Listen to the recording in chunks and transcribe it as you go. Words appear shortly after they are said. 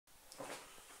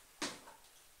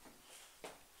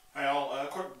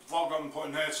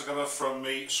putting here together from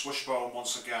me, Swishbone,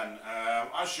 once again.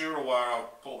 As you're aware, I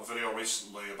put up a video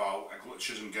recently about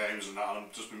glitches in games and that, and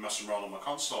I've just been messing around on my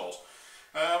consoles.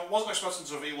 Wasn't expecting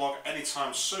to vlog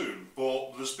anytime soon,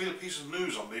 but there's been a piece of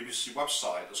news on the BBC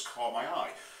website that's caught my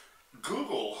eye.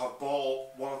 Google have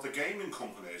bought one of the gaming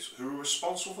companies who are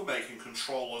responsible for making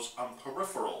controllers and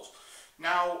peripherals.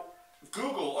 Now,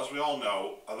 Google, as we all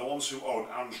know, are the ones who own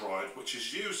Android, which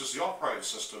is used as the operating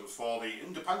system for the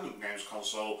independent games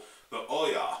console, the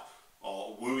Ouya,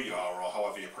 or Ouya, or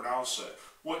however you pronounce it,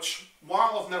 which,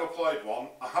 while I've never played one,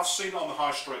 I have seen it on the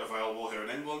high street available here in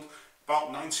England,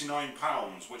 about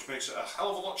 £99, which makes it a hell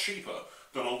of a lot cheaper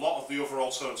than a lot of the other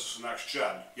alternatives for next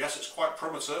gen. Yes, it's quite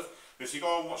primitive. If you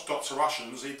go and watch Dr.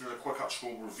 Rations, he did a quick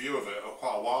actual review of it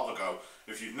quite a while ago.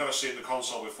 If you've never seen the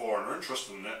console before and are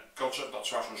interested in it, go check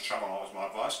Dr. Rations' channel out, is my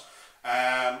advice.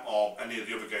 Or any of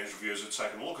the other games reviewers have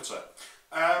taken a look at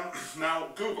it. Now,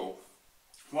 Google,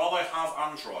 while they have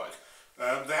Android,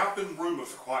 they have been rumoured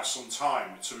for quite some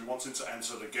time to be wanting to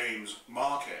enter the games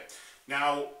market.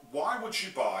 Now, why would you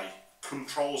buy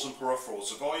controllers and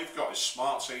peripherals if all you've got is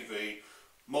smart TV,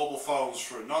 mobile phones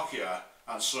through Nokia,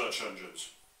 and search engines?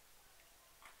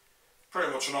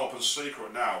 Pretty much an open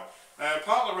secret now.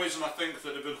 Part of the reason I think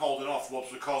that they've been holding off was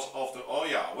because of the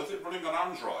Ouya. With it running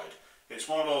on Android, it's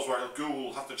one of those where Google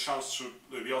will have the chance to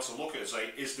be able to look at it and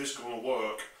say, is this going to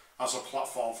work as a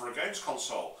platform for a games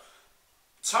console?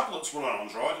 Tablets run on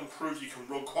Android and prove you can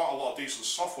run quite a lot of decent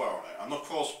software on it. And of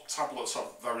course, tablets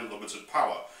have very limited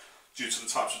power due to the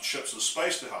types of chips and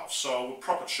space they have. So with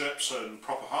proper chips and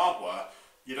proper hardware,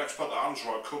 you'd expect that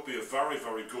Android could be a very,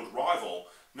 very good rival.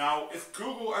 Now, if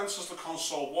Google enters the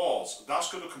console wars,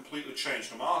 that's going to completely change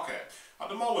the market. At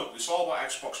the moment, it's all about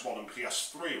Xbox One and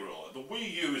PS3, really. The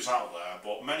Wii U is out there,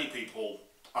 but many people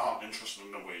aren't interested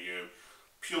in the Wii U,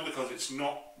 purely because it's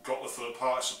not got the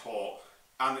third-party support,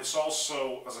 and it's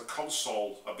also, as a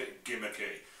console, a bit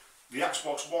gimmicky. The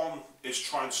Xbox One is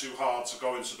trying too hard to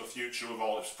go into the future with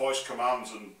all its voice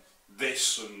commands and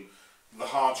this, and the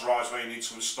hard drives where you need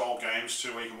to install games to,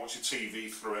 where you can watch your TV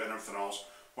through it and everything else.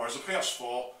 Whereas the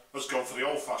PS4 has gone for the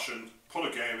old-fashioned, put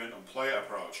a game in and play it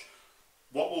approach.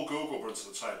 What will Google bring to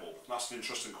the table? That's the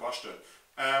interesting question.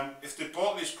 If they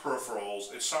bought these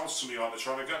peripherals, it sounds to me like they're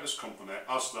trying to get this company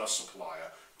as their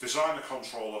supplier, design a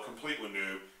controller completely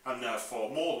new, and therefore,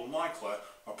 more than likely,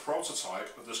 a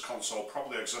prototype of this console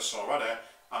probably exists already,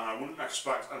 and I wouldn't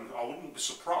expect, and I wouldn't be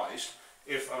surprised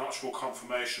if an actual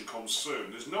confirmation comes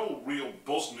soon. There's no real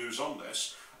buzz news on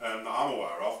this that I'm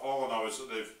aware of. All I know is that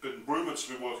they've been rumoured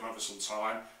to be working on it for some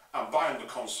time, and buying the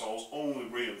consoles only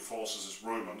reinforces this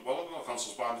rumour. Well, not the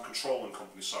consoles, buying the controlling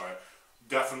company, sorry,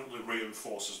 definitely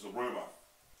reinforces the rumour.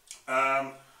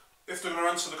 If they're going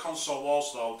to enter the console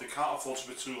wars, though, they can't afford to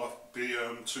be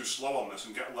too slow on this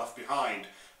and get left behind.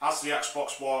 As the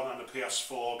Xbox One and the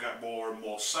PS4 get more and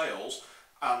more sales,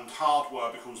 and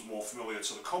hardware becomes more familiar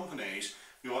to the companies,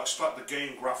 you'll expect the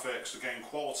game graphics, the game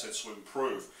quality to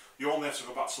improve. You only have to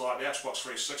go back to like the Xbox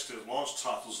 360 launch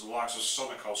titles, the likes of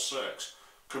Sonic 06,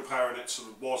 comparing it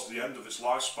towards the end of its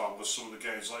lifespan with some of the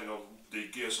games like, the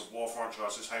Gears of War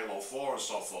franchises, Halo 4 and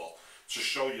so forth, to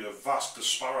show you the vast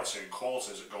disparity in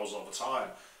quality as it goes over time.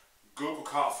 Google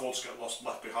can't afford to get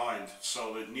left behind,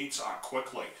 so they need to act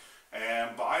quickly.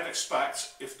 But I'd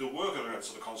expect, if they were going to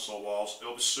enter the console wars,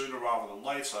 it'll be sooner rather than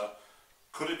later.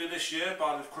 Could it be this year,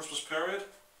 by the Christmas period?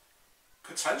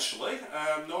 Potentially.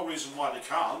 No reason why they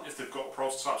can't, if they've got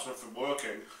prototypes and everything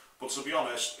working. But to be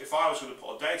honest, if I was going to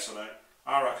put a date on it,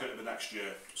 I reckon it'd be next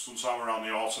year, sometime around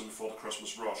the autumn before the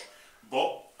Christmas rush.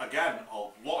 But again,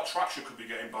 a lot of traction could be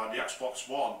getting by the Xbox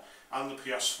One and the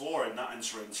PS4 in that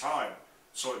interim time.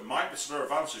 So it might be to their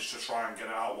advantage to try and get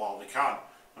it out while they can.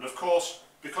 And of course,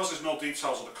 because there's no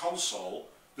details of the console,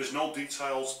 there's no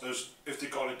details as if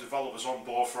they've got any developers on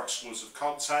board for exclusive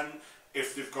content,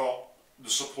 if they've got the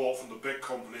support from the big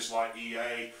companies like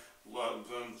EA, and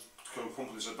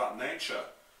companies of that nature.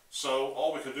 So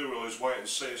all we can do really is wait and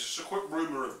see. It's just a quick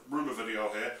rumour video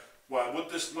here, where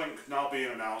with this link now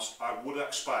being announced, I would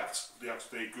expect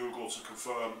the Google to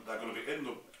confirm they're going to be in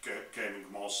the gaming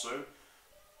malls soon.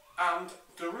 And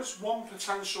there is one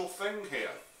potential thing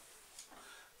here.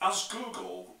 As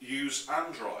Google use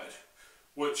Android,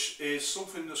 which is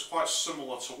something that's quite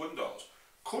similar to Windows,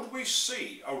 could we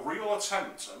see a real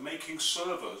attempt at making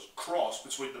servers cross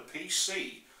between the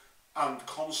PC and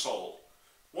console?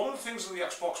 One of the things that the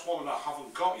Xbox One and I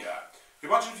haven't got yet,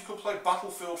 imagine if you could play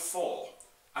Battlefield 4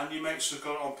 and your mates who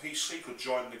got it on PC could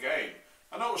join the game.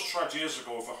 I know it was tried years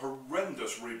ago with a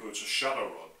horrendous reboot of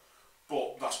Shadowrun,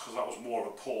 but that's because that was more of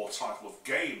a poor title of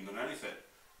game than anything.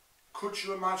 Could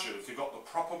you imagine if you got the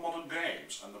proper modern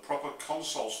games and the proper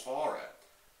consoles for it,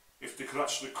 if they could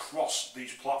actually cross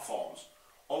these platforms,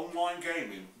 online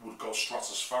gaming would go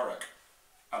stratospheric.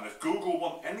 And if Google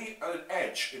want any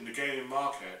edge in the gaming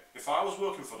market, if I was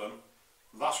working for them,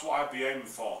 that's what I'd be aiming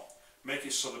for. Make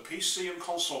it so the PC and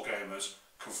console gamers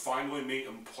can finally meet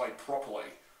and play properly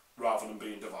rather than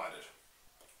being divided.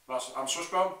 I'm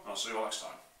Swishbone, and I'll see you all next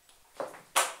time.